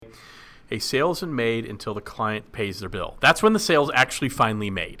A sale isn't made until the client pays their bill. That's when the sale is actually finally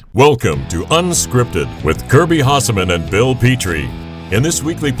made. Welcome to Unscripted with Kirby Hasseman and Bill Petrie. In this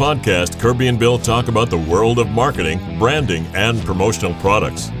weekly podcast, Kirby and Bill talk about the world of marketing, branding, and promotional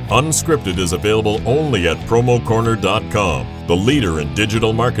products. Unscripted is available only at promocorner.com, the leader in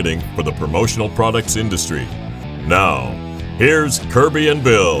digital marketing for the promotional products industry. Now, here's Kirby and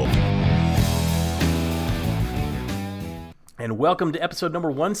Bill. And welcome to episode number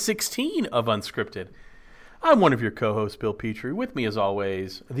 116 of Unscripted. I'm one of your co-hosts, Bill Petrie. With me, as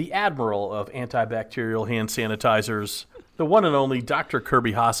always, the admiral of antibacterial hand sanitizers, the one and only Dr.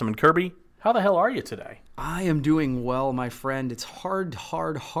 Kirby Hasseman. Kirby, how the hell are you today? I am doing well, my friend. It's hard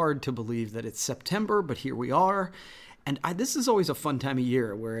to believe that it's September, but here we are. And this is always a fun time of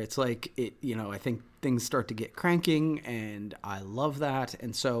year where it's like, I think things start to get cranking, and I love that.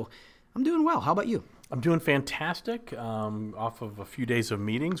 And so I'm doing well. How about you? I'm doing fantastic, off of a few days of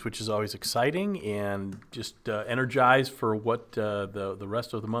meetings, which is always exciting, and just energized for what the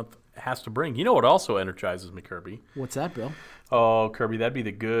rest of the month has to bring. You know what also energizes me, Kirby? What's that, Bill? Oh, Kirby, that'd be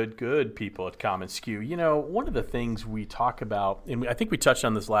the good people at commonsku. You know, one of the things we talk about, and I think we touched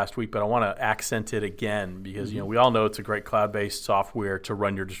on this last week, but I want to accent it again because, we all know it's a great cloud-based software to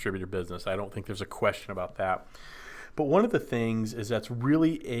run your distributor business. I don't think there's a question about that. But one of the things is that's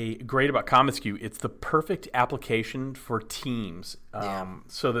really great about commonsku. It's the perfect application for teams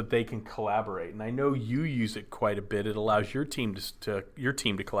so that they can collaborate. And I know you use it quite a bit. It allows your team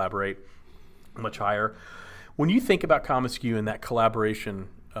to collaborate much higher. When you think about commonsku and that collaboration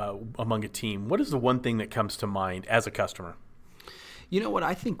among a team, what is the one thing that comes to mind as a customer? You know what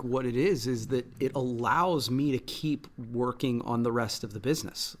I think what it is that it allows me to keep working on the rest of the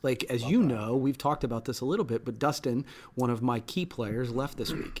business. Like, as you know, we've talked about this a little bit, but Dustin, one of my key players, left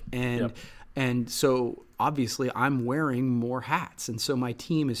this week. And so obviously I'm wearing more hats. And so my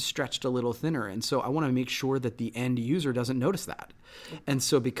team is stretched a little thinner. And so I want to make sure that the end user doesn't notice that. And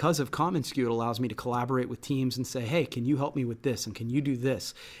so because of commonsku, it allows me to collaborate with teams and say, hey, can you help me with this? And can you do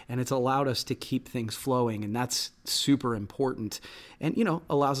this? And it's allowed us to keep things flowing. And that's super important and,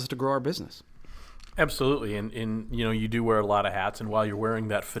 allows us to grow our business. Absolutely. And you do wear a lot of hats. And while you're wearing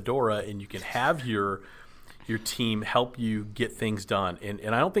that fedora and you can have your team help you get things done.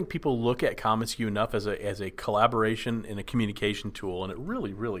 And I don't think people look at commonsku enough as a collaboration and a communication tool. And it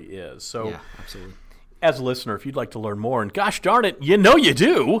really, really is. So yeah, absolutely. As a listener, if you'd like to learn more, and gosh darn it, you know you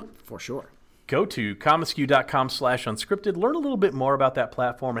do. For sure. Go to commonsku.com/unscripted. Learn a little bit more about that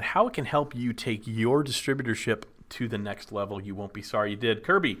platform and how it can help you take your distributorship to the next level. You won't be sorry you did.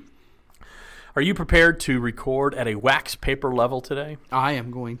 Kirby, are you prepared to record at a wax paper level today? I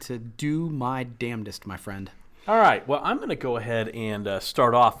am going to do my damnedest, my friend. All right. Well, I'm going to go ahead and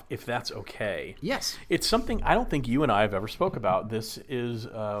start off, if that's okay. Yes. It's something I don't think you and I have ever spoke about. This is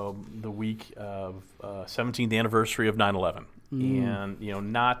the week of 17th anniversary of 9/11. And,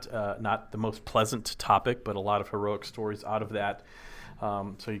 not the most pleasant topic, but a lot of heroic stories out of that.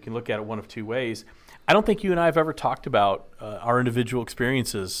 So you can look at it one of two ways. I don't think you and I have ever talked about our individual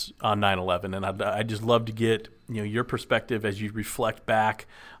experiences on 9/11, and I'd just love to get your perspective as you reflect back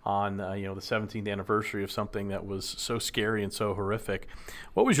on the 17th anniversary of something that was so scary and so horrific.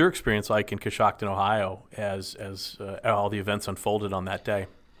 What was your experience like in Coshocton, Ohio, as all the events unfolded on that day?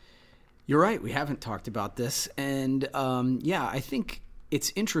 You're right. We haven't talked about this, and I think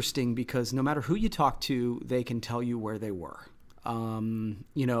it's interesting because no matter who you talk to, they can tell you where they were.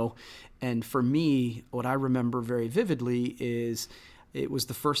 And for me, what I remember very vividly is it was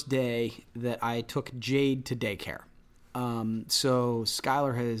the first day that I took Jade to daycare. So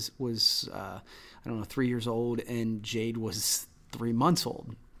Skylar was 3 years old, and Jade was 3 months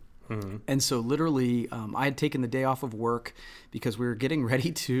old. Mm-hmm. And so literally, I had taken the day off of work because we were getting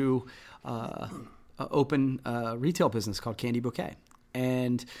ready to open a retail business called Candy Bouquet.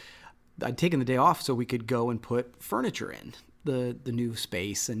 And I'd taken the day off so we could go and put furniture in the new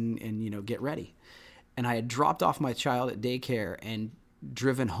space and get ready. And I had dropped off my child at daycare and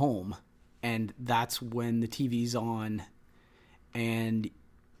driven home, and that's when the TV's on, and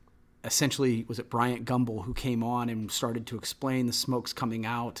essentially was it Bryant Gumbel who came on and started to explain the smokes coming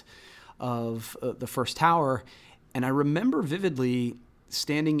out of the first tower. And I remember vividly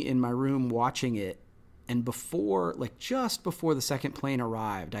standing in my room watching it, and just before the second plane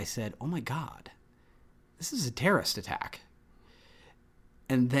arrived, I said, oh my God, this is a terrorist attack.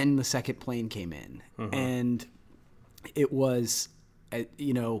 And then the second plane came in, and it was,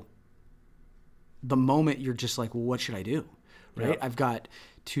 the moment you're just like, well, what should I do? Right? Yep.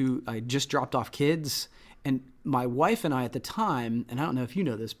 I just dropped off kids, and my wife and I at the time, and I don't know if you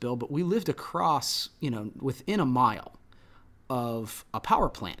know this, Bill, but we lived across, within a mile of a power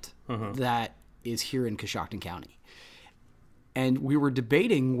plant that is here in Coshocton County. And we were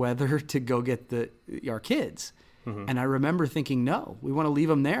debating whether to go get our kids. And I remember thinking, no, we want to leave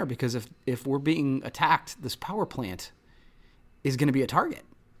them there because if we're being attacked, this power plant is going to be a target.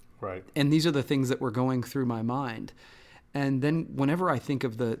 Right. And these are the things that were going through my mind. And then whenever I think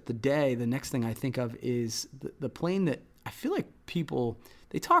of the day, the next thing I think of is the plane that I feel like people,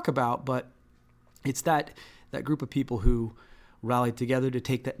 they talk about, but it's that group of people who rallied together to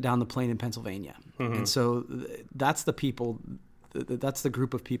take down the plane in Pennsylvania. And so that's the people, that's the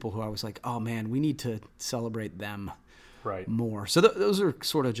group of people who I was like, oh man, we need to celebrate them more. So those are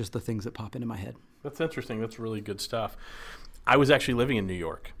sort of just the things that pop into my head. That's interesting. That's really good stuff. I was actually living in New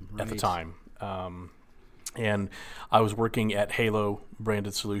York at the time. And I was working at Halo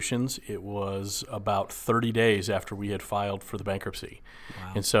Branded Solutions. It was about 30 days after we had filed for the bankruptcy.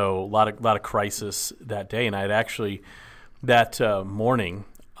 Wow. And so a lot of crisis that day. And I had actually, that morning,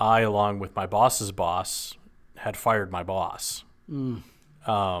 I, along with my boss's boss, had fired my boss. And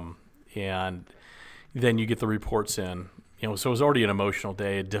then you get the reports in. So it was already an emotional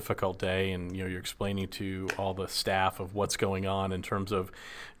day, a difficult day, and you're explaining to all the staff of what's going on in terms of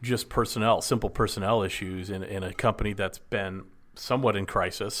just simple personnel issues in a company that's been somewhat in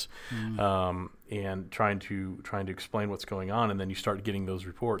crisis, and trying to explain what's going on. And then you start getting those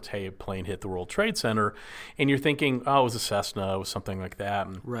reports, hey, a plane hit the World Trade Center, and you're thinking, oh, it was a Cessna, it was something like that.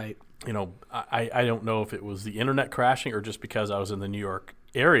 And, right. I don't know if it was the internet crashing or just because I was in the New York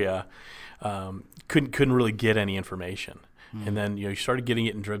area, couldn't really get any information. And then you started getting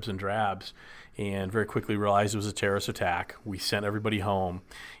it in dribs and drabs, and very quickly realized it was a terrorist attack. We sent everybody home.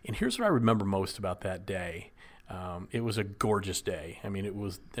 And here's what I remember most about that day. It was a gorgeous day. I mean, it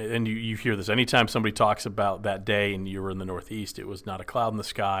was, and you hear this anytime somebody talks about that day and you were in the Northeast, it was not a cloud in the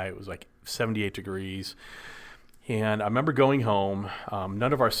sky. It was like 78 degrees. And I remember going home.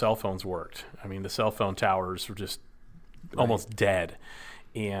 None of our cell phones worked. I mean, the cell phone towers were just almost dead.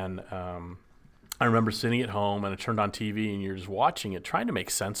 And I remember sitting at home, and I turned on TV, and you're just watching it, trying to make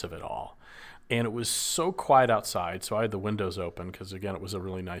sense of it all. And it was so quiet outside, so I had the windows open because, again, it was a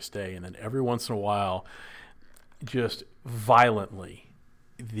really nice day. And then every once in a while, just violently,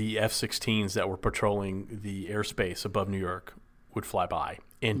 the F-16s that were patrolling the airspace above New York would fly by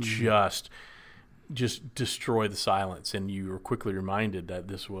and just destroy the silence. And you were quickly reminded that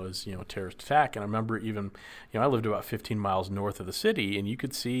this was, a terrorist attack. And I remember even, I lived about 15 miles north of the city, and you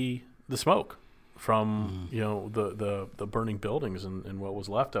could see the smoke from the burning buildings and what was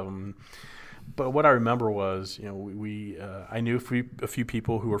left of them. But what I remember was, I knew a few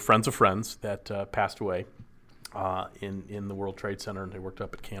people who were friends of friends that passed away in the World Trade Center, and they worked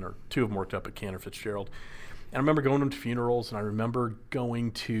up at Cantor. Two of them worked up at Cantor Fitzgerald. And I remember going to funerals, and I remember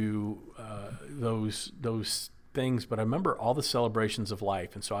going to those things, but I remember all the celebrations of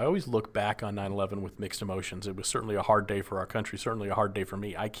life. And so I always look back on 9/11 with mixed emotions. It was certainly a hard day for our country, certainly a hard day for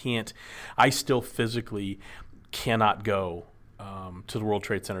me. I still physically cannot go to the World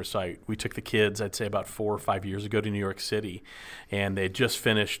Trade Center site. We took the kids, I'd say about 4 or 5 years ago, to New York City, and they had just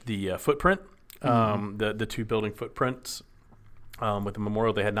finished the footprint, the two building footprints with the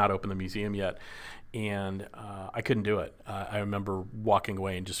memorial. They had not opened the museum yet, and I couldn't do it. I remember walking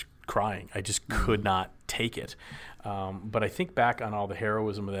away and just crying. I just could not take it. But I think back on all the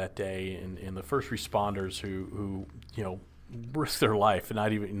heroism of that day and the first responders who risked their life and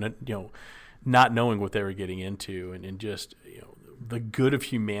not even not knowing what they were getting into, and just the good of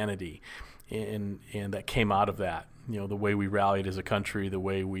humanity and that came out of that. The way we rallied as a country, the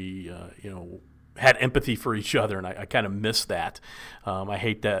way we had empathy for each other, and I kind of miss that. I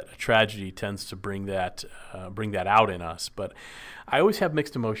hate that a tragedy tends to bring that out in us. But I always have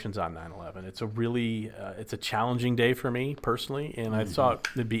mixed emotions on 9/11. It's a really it's a challenging day for me personally, and I thought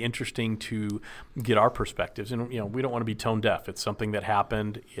it'd be interesting to get our perspectives. And we don't want to be tone deaf. It's something that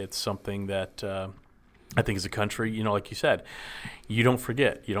happened. It's something that I think as a country, like you said, you don't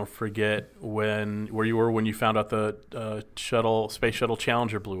forget. You don't forget where you were when you found out the space shuttle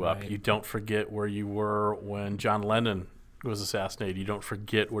Challenger blew up. Right. You don't forget where you were when John Lennon was assassinated. You don't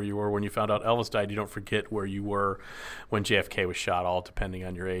forget where you were when you found out Elvis died. You don't forget where you were when JFK was shot, all depending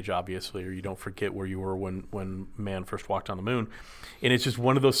on your age, obviously. Or you don't forget where you were when man first walked on the moon. And it's just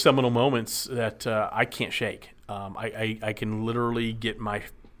one of those seminal moments that I can't shake. I can literally get my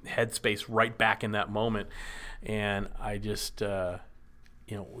headspace right back in that moment. And I just, this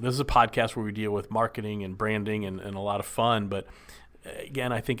is a podcast where we deal with marketing and branding and a lot of fun. But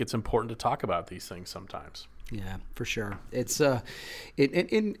again, I think it's important to talk about these things sometimes. Yeah, for sure. It's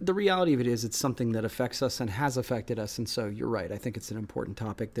in the reality of it is it's something that affects us and has affected us. And so you're right. I think it's an important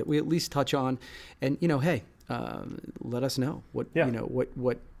topic that we at least touch on. And, hey, let us know what Yeah.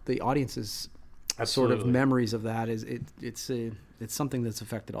 what the audience's Absolutely. sort of memories of that is. It's something that's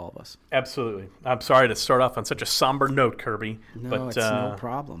affected all of us. Absolutely. I'm sorry to start off on such a somber note, Kirby. No, but, it's no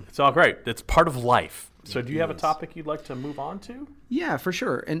problem. It's all great. It's part of life. So do you have a is. topic you'd like to move on to? Yeah, for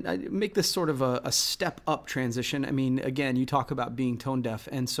sure. And I make this sort of a step up transition. I mean, again, you talk about being tone deaf.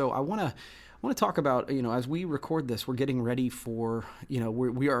 And so I want to talk about, as we record this, we're getting ready for,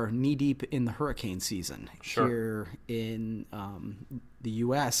 we are knee deep in the hurricane season here in the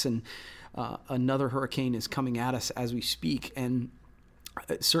U.S. And another hurricane is coming at us as we speak. And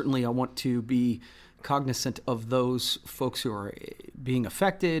certainly I want to be cognizant of those folks who are being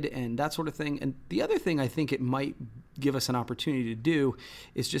affected and that sort of thing. And the other thing I think it might give us an opportunity to do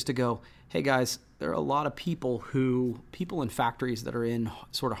is just to go, hey guys, there are a lot of people in factories that are in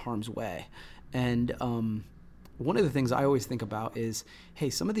sort of harm's way. And one of the things I always think about is, hey,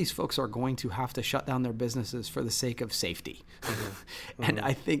 some of these folks are going to have to shut down their businesses for the sake of safety. Mm-hmm. And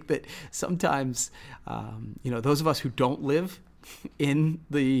I think that sometimes, those of us who don't live in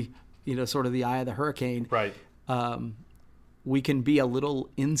the sort of the eye of the hurricane, right? We can be a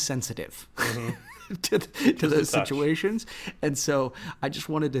little insensitive to those situations. And so I just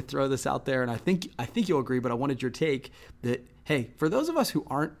wanted to throw this out there, and I think you'll agree, but I wanted your take that, hey, for those of us who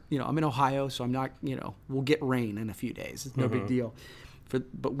aren't, I'm in Ohio, so I'm not, we'll get rain in a few days. It's no big deal.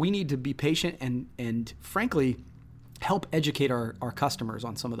 But we need to be patient and frankly, help educate our customers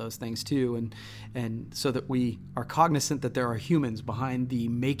on some of those things too, and so that we are cognizant that there are humans behind the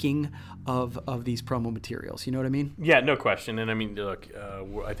making of these promo materials. You know what I mean? Yeah, no question. And I mean, look,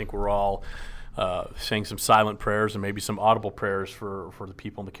 I think we're all saying some silent prayers and maybe some audible prayers for the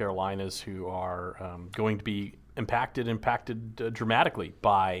people in the Carolinas who are going to be impacted dramatically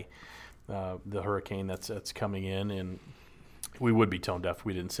by the hurricane that's coming in. And we would be tone deaf if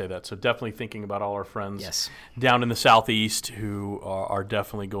we didn't say that. So definitely thinking about all our friends down in the Southeast who are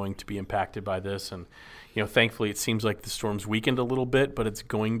definitely going to be impacted by this. And, thankfully it seems like the storm's weakened a little bit, but it's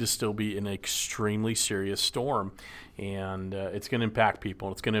going to still be an extremely serious storm. And it's going to impact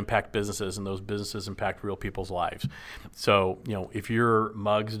people. It's going to impact businesses, and those businesses impact real people's lives. So, if your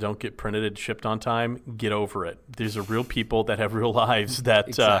mugs don't get printed and shipped on time, get over it. These are real people that have real lives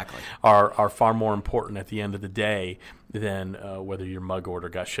that are far more important at the end of the day than whether your mug order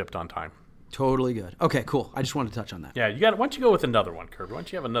got shipped on time. Totally good. Okay, cool. I just wanted to touch on that. Yeah, why don't you go with another one, Kirby? Why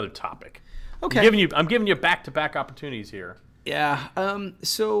don't you have another topic? Okay. I'm giving you back-to-back opportunities here. Yeah.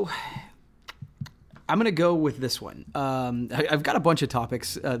 So I'm going to go with this one. I've got a bunch of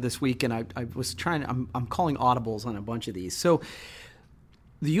topics this week, and I was trying. I'm calling audibles on a bunch of these. So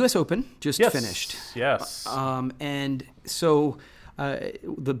the U.S. Open just finished. Yes. And so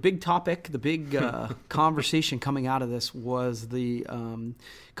the big topic, the big conversation coming out of this was the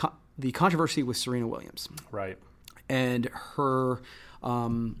controversy with Serena Williams. Right. And her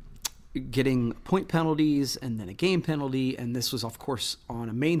getting point penalties and then a game penalty, and this was, of course, on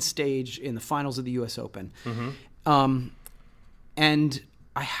a main stage in the finals of the U.S. Open. Mm-hmm. And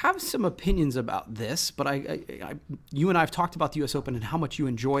I have some opinions about this, but you and I have talked about the U.S. Open and how much you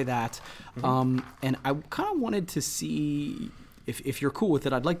enjoy that, and I kind of wanted to see if you're cool with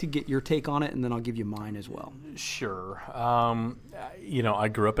it. I'd like to get your take on it, and then I'll give you mine as well. Sure. I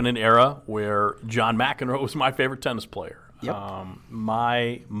grew up in an era where John McEnroe was my favorite tennis player. Yep.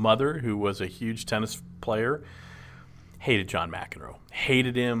 My mother, who was a huge tennis player, hated John McEnroe.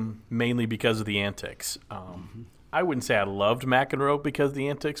 Hated him mainly because of the antics. I wouldn't say I loved McEnroe because of the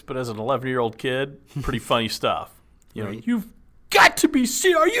antics, but as an 11-year-old kid, pretty funny stuff. Right. You've got to be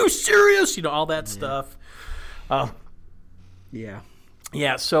serious. Are you serious? All that stuff. Yeah.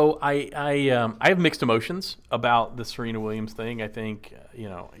 Yeah, so I have mixed emotions about the Serena Williams thing. I think,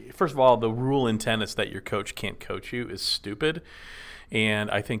 first of all, the rule in tennis that your coach can't coach you is stupid, and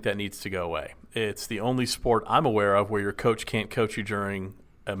I think that needs to go away. It's the only sport I'm aware of where your coach can't coach you during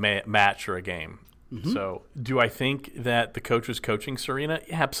a match or a game. Mm-hmm. So do I think that the coach was coaching Serena?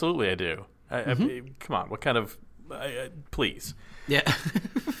 Yeah, absolutely I do. Come on, what kind of please. Yeah.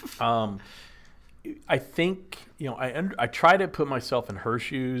 I think, I try to put myself in her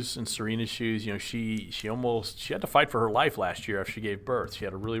shoes and Serena's shoes. She had to fight for her life last year after she gave birth. She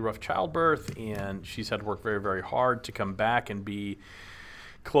had a really rough childbirth, and she's had to work very, very hard to come back and be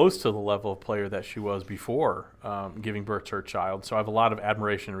close to the level of player that she was before giving birth to her child. So I have a lot of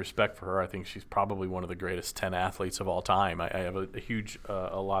admiration and respect for her. I think she's probably one of the greatest 10 athletes of all time. I have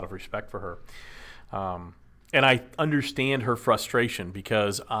a lot of respect for her. And I understand her frustration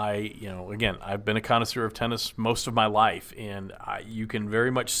because I've been a connoisseur of tennis most of my life, and you can very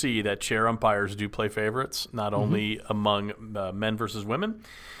much see that chair umpires do play favorites, not only among men versus women,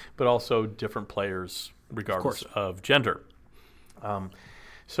 but also different players regardless of gender.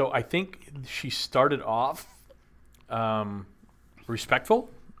 So I think she started off respectful.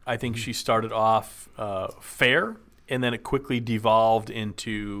 I think she started off fair, and then it quickly devolved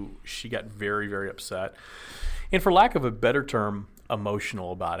into she got very, very upset. And for lack of a better term,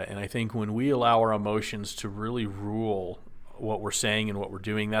 emotional about it. And I think when we allow our emotions to really rule what we're saying and what we're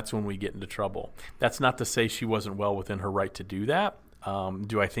doing, that's when we get into trouble. That's not to say she wasn't well within her right to do that.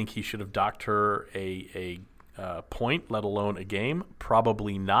 Do I think he should have docked her a point, let alone a game?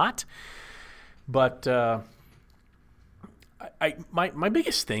 Probably not. But my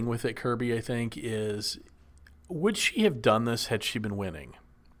biggest thing with it, Kirby, I think, is would she have done this had she been winning?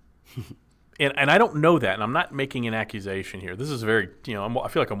 And I don't know that, and I'm not making an accusation here. This is very, I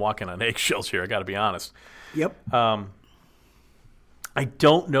feel like I'm walking on eggshells here. I got to be honest. Yep. I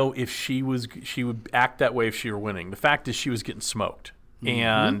don't know if she would act that way if she were winning. The fact is, she was getting smoked,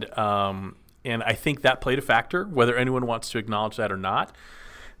 and I think that played a factor, whether anyone wants to acknowledge that or not.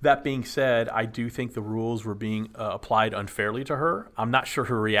 That being said, I do think the rules were being applied unfairly to her. I'm not sure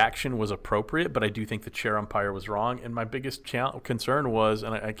her reaction was appropriate, but I do think the chair umpire was wrong. And my biggest concern was,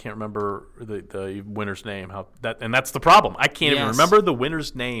 and I can't remember the winner's name. And that's the problem. I can't even remember the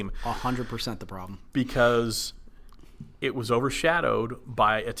winner's name. 100% the problem. Because it was overshadowed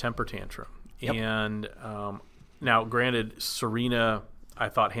by a temper tantrum. Yep. And now, granted, Serena, I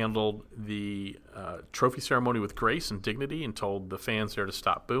thought, handled the trophy ceremony with grace and dignity and told the fans there to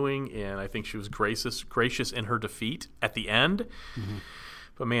stop booing. And I think she was gracious in her defeat at the end. Mm-hmm.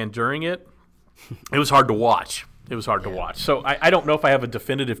 But, man, during it was hard to watch. It was hard to watch. So I don't know if I have a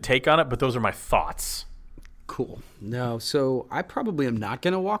definitive take on it, but those are my thoughts. Cool. No, so I probably am not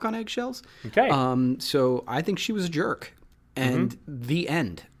going to walk on eggshells. Okay. So I think she was a jerk. And the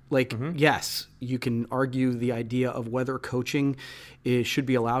end. Yes, you can argue the idea of whether coaching should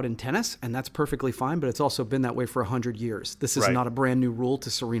be allowed in tennis, and that's perfectly fine, but it's also been that way for 100 years. This is not a brand new rule to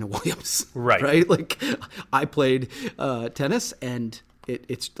Serena Williams. Right? Like, I played tennis, and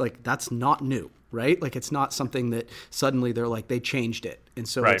it's like, that's not new, right? Like, it's not something that suddenly they're like, they changed it, and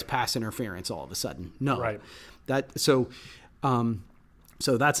so it's pass interference all of a sudden. No. Right. So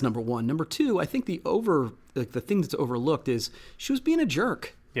that's number one. Number two, I think the thing that's overlooked is she was being a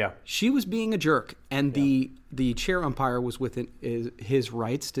jerk. Yeah, she was being a jerk, and the chair umpire was within his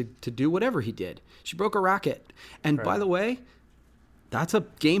rights to do whatever he did. She broke a racket, and by the way, that's a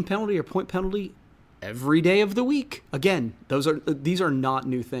game penalty or point penalty every day of the week. Again, these are not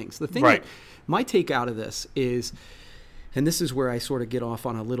new things. The thing, my take out of this is, and this is where I sort of get off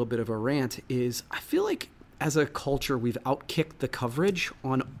on a little bit of a rant, is I feel like as a culture we've outkicked the coverage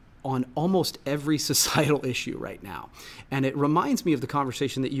on almost every societal issue right now. And it reminds me of the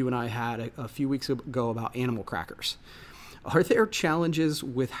conversation that you and I had a few weeks ago about animal crackers. Are there challenges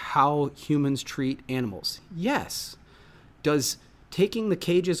with how humans treat animals? Yes. Does taking the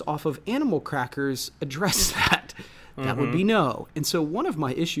cages off of animal crackers address that? That would be no. And so one of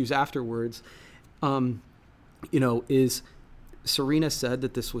my issues afterwards, is Serena said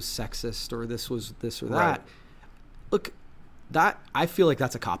that this was sexist or this was this or that. Right. Look, that I feel like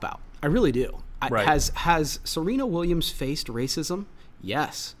that's a cop-out. I really do. Has Serena Williams faced racism?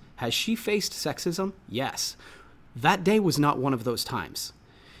 Yes. Has she faced sexism? Yes. That day was not one of those times.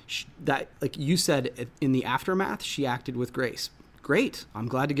 That, like you said, in the aftermath, she acted with grace. Great. I'm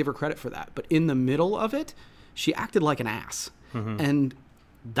glad to give her credit for that. But in the middle of it, she acted like an ass. And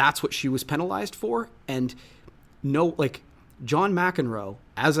that's what she was penalized for. And John McEnroe,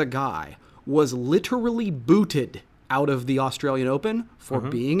 as a guy, was literally booted out of the Australian Open for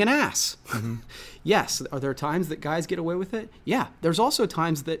being an ass. Yes. Are there times that guys get away with it? Yeah. There's also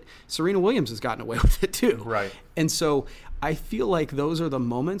times that Serena Williams has gotten away with it too. Right. And so I feel like those are the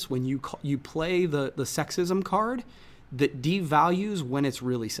moments when you play the sexism card that devalues when it's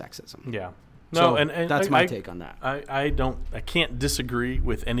really sexism. Yeah. No, so and that's my take on that. I can't disagree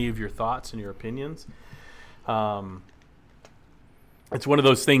with any of your thoughts and your opinions. It's one of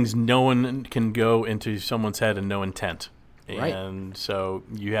those things no one can go into someone's head and no intent. Right. And so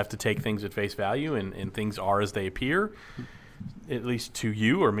you have to take things at face value, and things are as they appear, at least to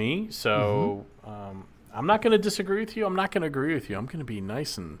you or me. So I'm not going to disagree with you. I'm not going to agree with you. I'm going to be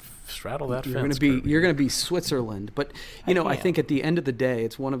nice and straddle that fence. You're going to be Switzerland. But, I think at the end of the day,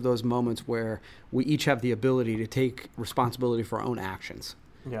 it's one of those moments where we each have the ability to take responsibility for our own actions.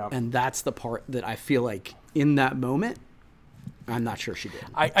 Yeah. And that's the part that I feel like in that moment, I'm not sure she did.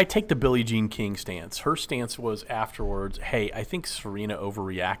 I take the Billie Jean King stance. Her stance was afterwards, hey, I think Serena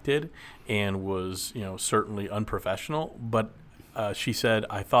overreacted and was, certainly unprofessional. But she said,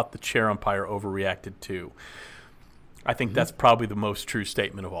 I thought the chair umpire overreacted too. I think that's probably the most true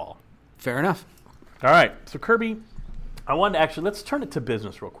statement of all. Fair enough. All right. So, Kirby, I wanted to let's turn it to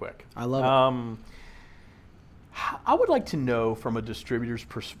business real quick. I love it. I would like to know from a distributor's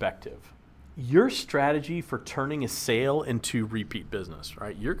perspective, your strategy for turning a sale into repeat business,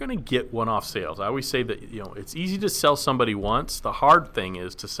 right? You're going to get one-off sales. I always say that, it's easy to sell somebody once. The hard thing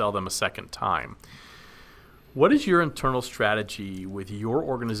is to sell them a second time. What is your internal strategy with your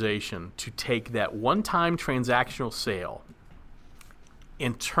organization to take that one-time transactional sale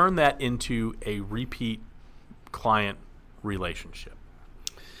and turn that into a repeat client relationship?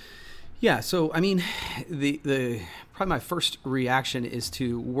 Yeah, so the probably my first reaction is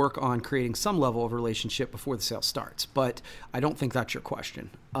to work on creating some level of relationship before the sale starts, but I don't think that's your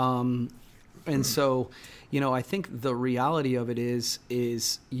question. And so, I think the reality of it is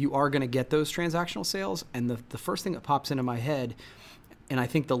you are going to get those transactional sales, and the first thing that pops into my head, and I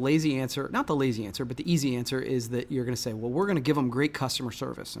think the easy answer is that you're going to say, well, we're going to give them great customer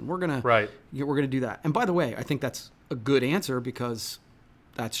service, and we're going to do that. And by the way, I think that's a good answer because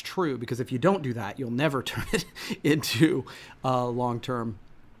that's true, because if you don't do that, you'll never turn it into a long-term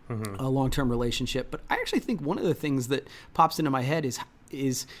relationship. But I actually think one of the things that pops into my head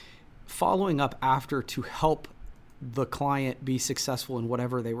is following up after to help the client be successful in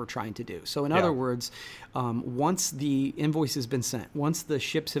whatever they were trying to do. So in other words, once the invoice has been sent, once the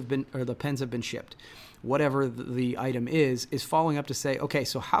the pens have been shipped, whatever the item is following up to say, okay,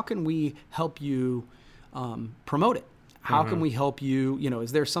 so how can we help you promote it? How can we help you?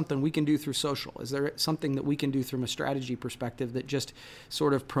 Is there something we can do through social? Is there something that we can do from a strategy perspective that just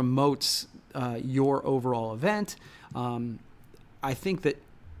sort of promotes your overall event? I think that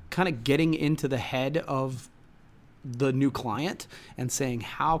kind of getting into the head of the new client and saying,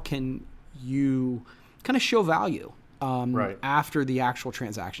 how can you kind of show value after the actual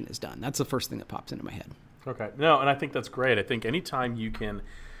transaction is done? That's the first thing that pops into my head. Okay. No, and I think that's great. I think anytime you can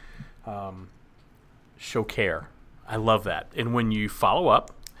show care, I love that. And when you follow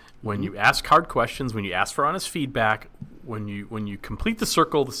up, when you ask hard questions, when you ask for honest feedback, when you complete the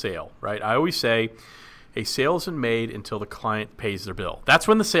circle of the sale, right? I always say a sale isn't made until the client pays their bill. That's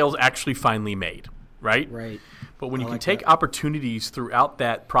when the sale's actually finally made, right? Right. But when you can take opportunities throughout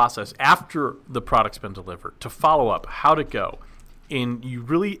that process after the product's been delivered to follow up, how'd it go? And you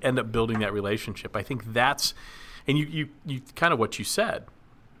really end up building that relationship. I think that's, and you kind of what you said,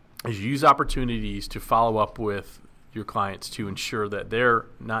 is you use opportunities to follow up with your clients to ensure that they're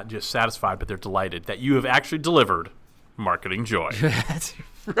not just satisfied, but they're delighted that you have actually delivered marketing joy. That's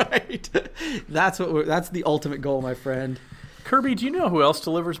right. That's the ultimate goal, my friend. Kirby, do you know who else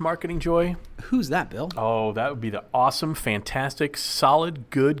delivers marketing joy? Who's that, Bill? Oh, that would be the awesome, fantastic, solid,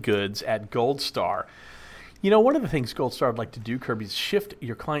 good goods at Gold Star. One of the things Gold Star would like to do, Kirby, is shift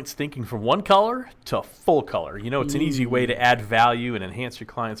your client's thinking from one color to full color. It's an easy way to add value and enhance your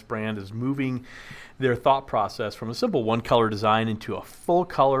client's brand is moving their thought process from a simple one-color design into a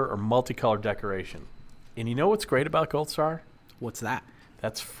full-color or multicolor decoration. And you know what's great about Gold Star? What's that?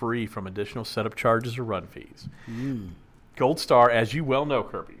 That's free from additional setup charges or run fees. Gold Star, as you well know,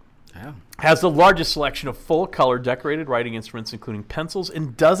 Kirby, has the largest selection of full-color decorated writing instruments, including pencils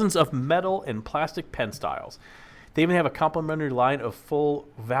and dozens of metal and plastic pen styles. They even have a complimentary line of full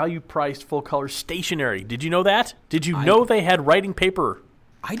value-priced full-color stationery. Did you know that? Did you know they had writing paper?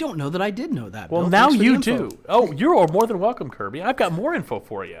 I don't know that I did know that. Well, Bill. now you do. Oh, you're more than welcome, Kirby. I've got more info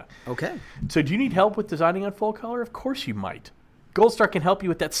for you. Okay. So do you need help with designing on full color? Of course you might. Gold Star can help you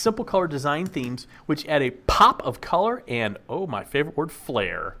with that simple color design themes, which add a pop of color and, my favorite word,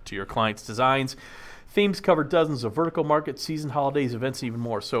 flair to your clients' designs. Themes cover dozens of vertical markets, season holidays, events, and even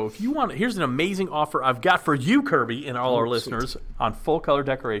more. So if you want, here's an amazing offer I've got for you, Kirby, and all our listeners on full color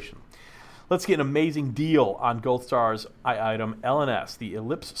decoration. Let's get an amazing deal on Gold Star's item LNS, the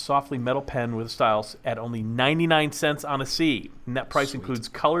Ellipse Softly Metal Pen with styles at only 99 cents on a C. And that price includes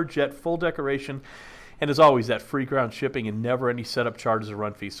color jet full decoration, and as always, that free ground shipping and never any setup charges or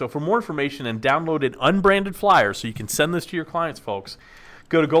run fees. So for more information and download an unbranded flyer so you can send this to your clients, folks,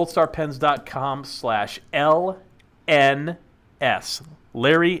 go to goldstarpens.com/LNS.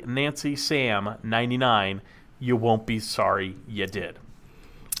 Larry, Nancy, Sam, 99. You won't be sorry you did.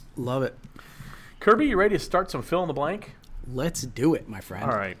 Love it. Kirby, you ready to start some fill in the blank? Let's do it, my friend.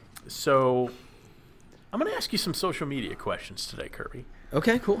 All right. So I'm going to ask you some social media questions today, Kirby.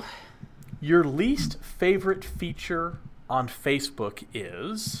 Okay, cool. Your least favorite feature on Facebook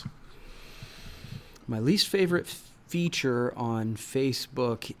is? My least favorite feature on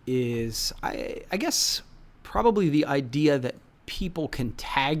Facebook is, I guess, probably the idea that people can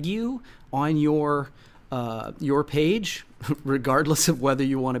tag you on your your page, regardless of whether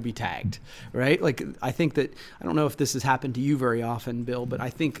you want to be tagged, right? Like, I think that, I don't know if this has happened to you very often, Bill, but I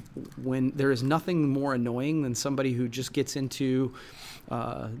think when there is nothing more annoying than somebody who just gets into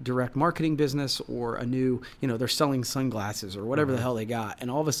direct marketing business or a new, they're selling sunglasses or whatever the hell they got,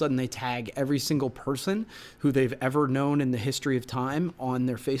 and all of a sudden they tag every single person who they've ever known in the history of time on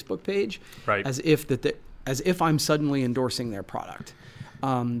their Facebook page, right, as if I'm suddenly endorsing their product.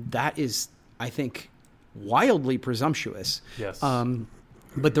 That is, I think, wildly presumptuous. Yes.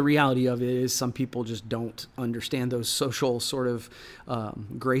 But the reality of it is some people just don't understand those social sort of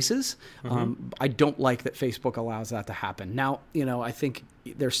graces. I don't like that Facebook allows that to happen. Now, I think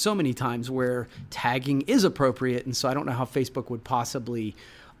there's so many times where tagging is appropriate, and so I don't know how Facebook would possibly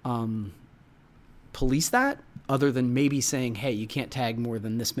police that, other than maybe saying, hey, you can't tag more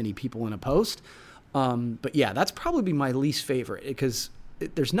than this many people in a post. But yeah, that's probably my least favorite, because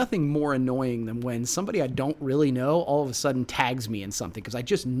there's nothing more annoying than when somebody I don't really know all of a sudden tags me in something, because I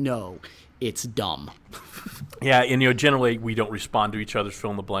just know it's dumb. Yeah, and generally we don't respond to each other's fill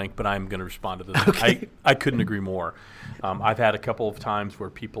in the blank, but I'm going to respond to this. Okay. I couldn't agree more. I've had a couple of times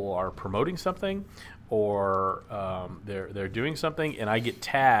where people are promoting something, or they're doing something, and I get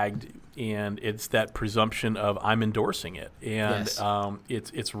tagged, and it's that presumption of I'm endorsing it, and yes.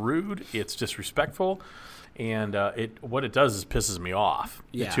 It's rude, it's disrespectful. And what it does is pisses me off.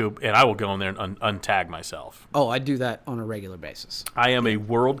 Yeah. And I will go in there and untag myself. Oh, I do that on a regular basis. I am a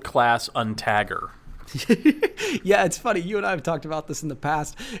world-class untagger. Yeah, it's funny. You and I have talked about this in the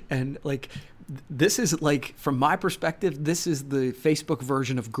past, and this is from my perspective, this is the Facebook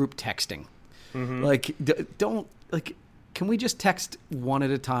version of group texting. Mm-hmm. Can we just text one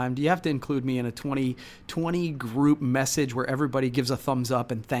at a time? Do you have to include me in a 20 group message where everybody gives a thumbs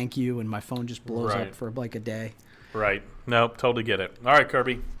up and thank you, and my phone just blows up for a day? Right. Nope, totally get it. All right,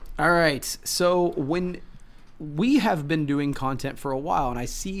 Kirby. All right. So when we have been doing content for a while, and I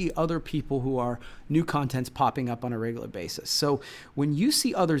see other people who are new contents popping up on a regular basis. So when you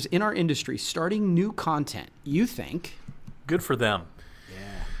see others in our industry starting new content, you think, good for them.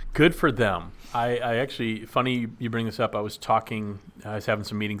 Yeah. Good for them. I actually, funny you bring this up. I was having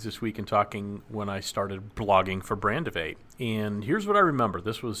some meetings this week and talking when I started blogging for Brandivate. And here's what I remember.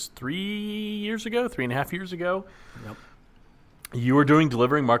 This was 3.5 years ago. Yep. You were doing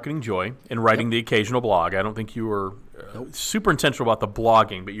Delivering Marketing Joy and writing the occasional blog. I don't think you were super intentional about the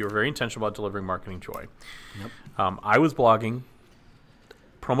blogging, but you were very intentional about Delivering Marketing Joy. Yep. I was blogging.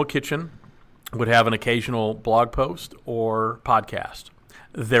 Promo Kitchen would have an occasional blog post or podcast.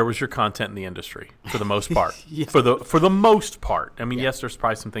 There was your content in the industry for the most part. Yeah. For the most part. I mean, yes, there's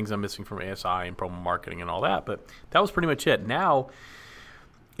probably some things I'm missing from ASI and promo marketing and all that, but that was pretty much it. Now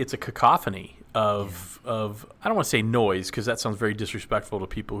it's a cacophony of I don't want to say noise, because that sounds very disrespectful to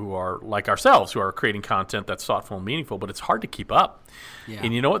people who are like ourselves, who are creating content that's thoughtful and meaningful, but it's hard to keep up. Yeah.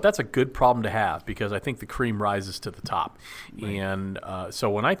 And you know what? That's a good problem to have, because I think the cream rises to the top. Right. And so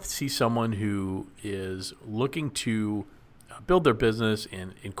when I see someone who is looking to build their business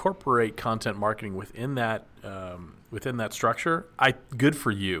and incorporate content marketing within that structure, good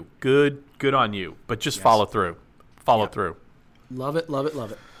for you. Good on you. But just follow through. Follow through. Love it, love it,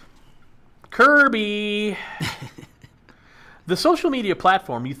 love it. Kirby, the social media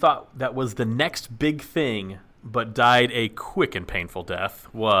platform you thought that was the next big thing but died a quick and painful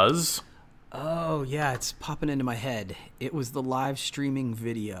death was... Oh, yeah, it's popping into my head. It was the live streaming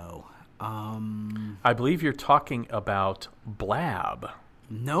video. I believe you're talking about Blab.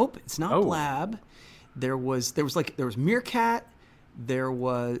 Nope, it's not Blab. There was Meerkat,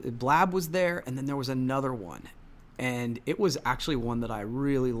 Blab was there, and then there was another one. And it was actually one that I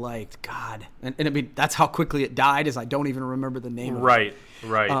really liked. God. And I mean, that's how quickly it died, is I don't even remember the name of it.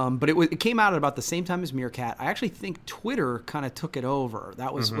 Right. But it came out at about the same time as Meerkat. I actually think Twitter kind of took it over.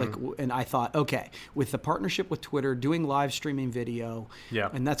 That was and I thought, okay, with the partnership with Twitter, doing live streaming video,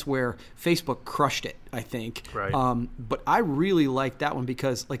 and that's where Facebook crushed it, I think. Right. But I really liked that one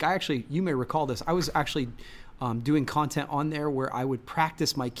because, you may recall this, I was actually doing content on there where I would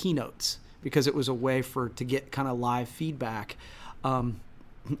practice my keynotes, because it was a way to get kind of live feedback. And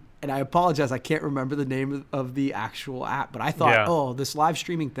I apologize, I can't remember the name of the actual app, but I thought, this live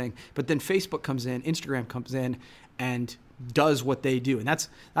streaming thing. But then Facebook comes in, Instagram comes in, and does what they do. And that's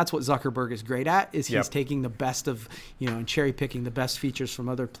what Zuckerberg is great at, is he's taking the best of, and cherry picking the best features from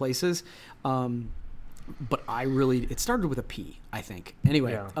other places. But it started with a P, I think.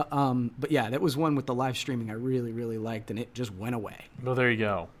 Anyway, but yeah, that was one with the live streaming I really, really liked, and it just went away. Well, there you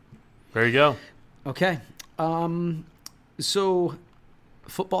go. There you go. Okay. So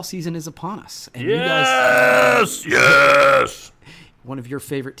football season is upon us. And yes. one of your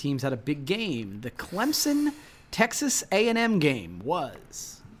favorite teams had a big game. The Clemson Texas A&M game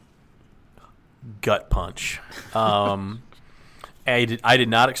was gut punch. I did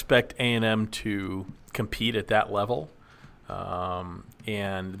not expect A&M to compete at that level,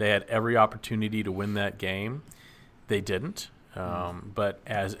 and they had every opportunity to win that game. They didn't, but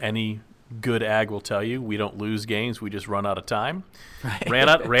as any good ag will tell you, we don't lose games, we just run out of time. Right.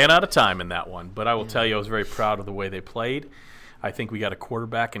 Ran out of time in that one, but I will tell you I was very proud of the way they played. I think we got a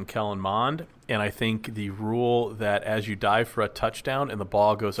quarterback in Kellen Mond, and I think the rule that as you dive for a touchdown and the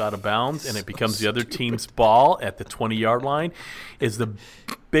ball goes out of bounds and it becomes the other team's ball at the 20-yard line is the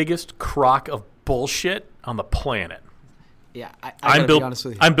biggest crock of bullshit on the planet. Yeah, I gotta be honest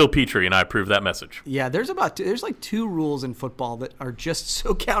with you. I'm Bill Petrie, and I approve that message. Yeah, there's like 2 rules in football that are just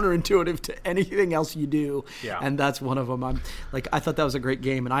so counterintuitive to anything else you do, and that's one of them. I thought that was a great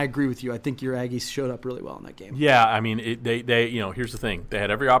game, and I agree with you. I think your Aggies showed up really well in that game. Yeah, I mean, they here's the thing: they had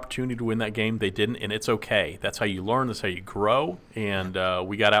every opportunity to win that game, they didn't, and it's okay. That's how you learn. That's how you grow. And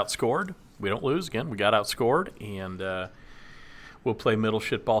we got outscored. We don't lose again. We got outscored, and we'll play Middle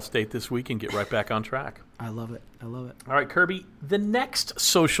Shitball State this week and get right back on track. I love it. All right, Kirby, the next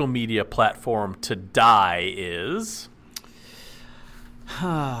social media platform to die is?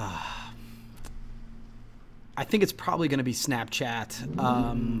 I think it's probably going to be Snapchat.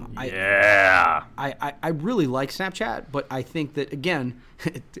 I really like Snapchat, but I think that, again,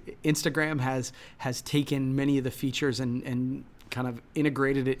 Instagram has taken many of the features and kind of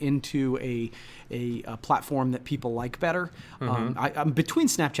integrated it into a platform that people like better. I'm between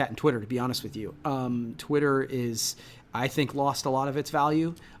Snapchat and Twitter, to be honest with you. Twitter is, I think, lost a lot of its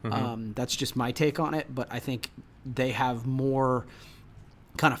value. That's just my take on it, but I think they have more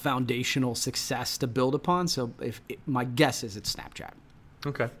kind of foundational success to build upon. So my guess is it's Snapchat.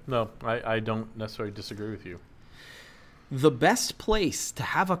 Okay. No, I don't necessarily disagree with you. The best place to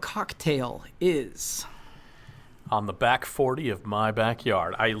have a cocktail is... on the back 40 of my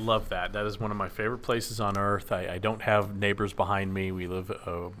backyard. I love that. That is one of my favorite places on earth. I don't have neighbors behind me. We live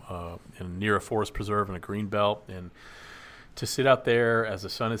near a forest preserve in a green belt. And to sit out there as the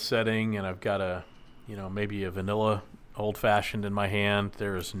sun is setting and I've got maybe a vanilla old-fashioned in my hand,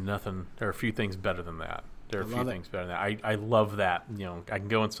 there is nothing. There are a few things better than that. I love that. I can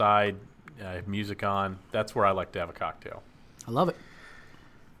go inside, I have music on. That's where I like to have a cocktail. I love it.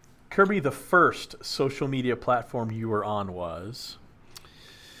 Kirby, the first social media platform you were on was?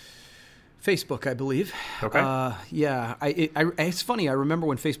 Facebook, I believe. Okay. Yeah. It's funny. I remember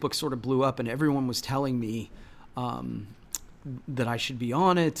when Facebook sort of blew up and everyone was telling me that I should be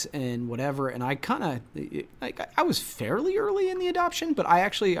on it and whatever. And I I was fairly early in the adoption, but I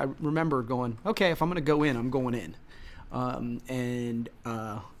remember going, okay, if I'm going to go in, I'm going in.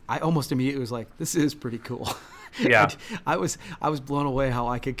 I almost immediately was like, this is pretty cool. Yeah. I was blown away how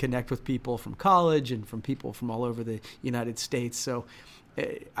I could connect with people from college and from people from all over the United States. So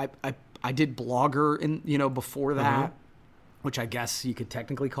I did Blogger before that, which I guess you could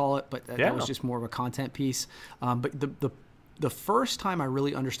technically call it, but that was just more of a content piece. But the first time I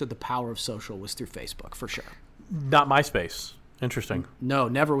really understood the power of social was through Facebook, for sure. Not MySpace. Interesting. No,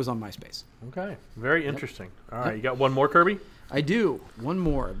 never was on MySpace. Okay. Very interesting. All right. You got one more, Kirby? I do. One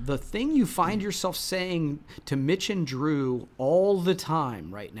more. The thing you find yourself saying to Mitch and Drew all the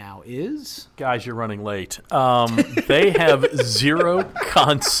time right now is? Guys, you're running late. They have zero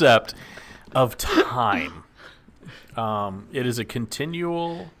concept of time. It is a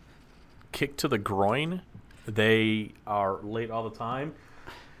continual kick to the groin. They are late all the time.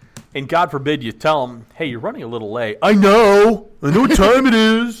 And God forbid you tell them, hey, you're running a little late. I know what time it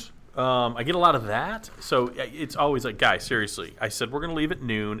is. I get a lot of that. So it's always like, guys, seriously. I said we're going to leave at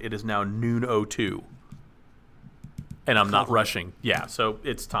noon. It is now noon 02. And I'm not rushing. Yeah, so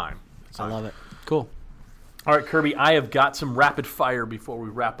it's time. I love it. Cool. All right, Kirby, I have got some rapid fire before we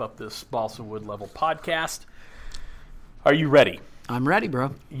wrap up this Balsa Wood Level podcast. Are you ready? I'm ready,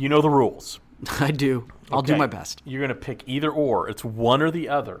 bro. You know the rules. I do. I'll do my best. You're going to pick either or. It's one or the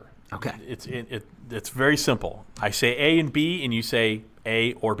other. Okay. It's very simple. I say A and B, and you say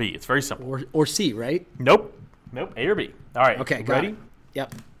A or B. It's very simple. Or C, right? Nope. A or B. All right. Okay. Ready? It.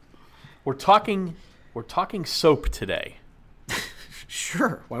 Yep. We're talking soap today.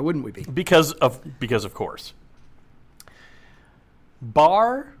 Sure. Why wouldn't we be? Because of course.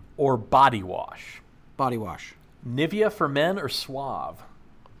 Bar or body wash? Body wash. Nivea for men or Suave?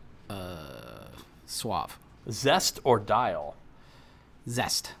 Suave. Zest or Dial?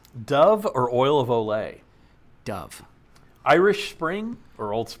 Zest. Dove or Oil of Olay? Dove. Irish Spring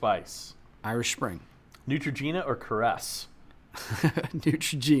or Old Spice? Irish Spring. Neutrogena or Caress?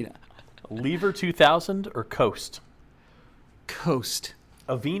 Neutrogena. Lever 2000 or Coast? Coast.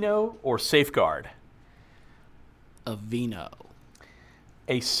 Aveeno or Safeguard? Aveeno.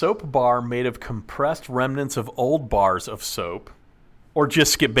 A soap bar made of compressed remnants of old bars of soap, or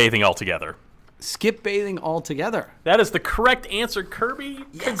just skip bathing altogether? Skip bathing altogether. That is the correct answer, Kirby.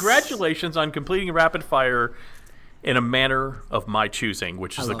 Yes. Congratulations on completing rapid fire in a manner of my choosing,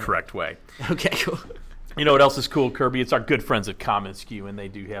 which is the correct way. Okay, cool. You know what else is cool, Kirby? It's our good friends at commonsku, and they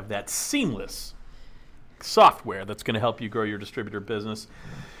do have that seamless software that's going to help you grow your distributor business.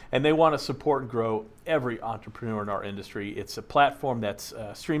 And they want to support and grow every entrepreneur in our industry. It's a platform that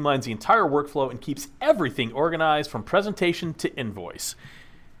streamlines the entire workflow and keeps everything organized from presentation to invoice.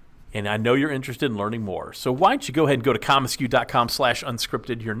 And I know you're interested in learning more. So why don't you go ahead and go to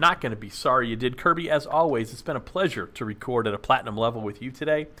commonsku.com/unscripted. You're not going to be sorry you did. Kirby, as always, it's been a pleasure to record at a platinum level with you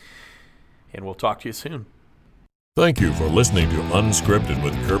today. And we'll talk to you soon. Thank you for listening to Unscripted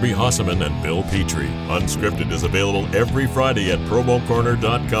with Kirby Hasseman and Bill Petrie. Unscripted is available every Friday at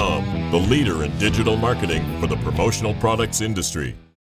promocorner.com, the leader in digital marketing for the promotional products industry.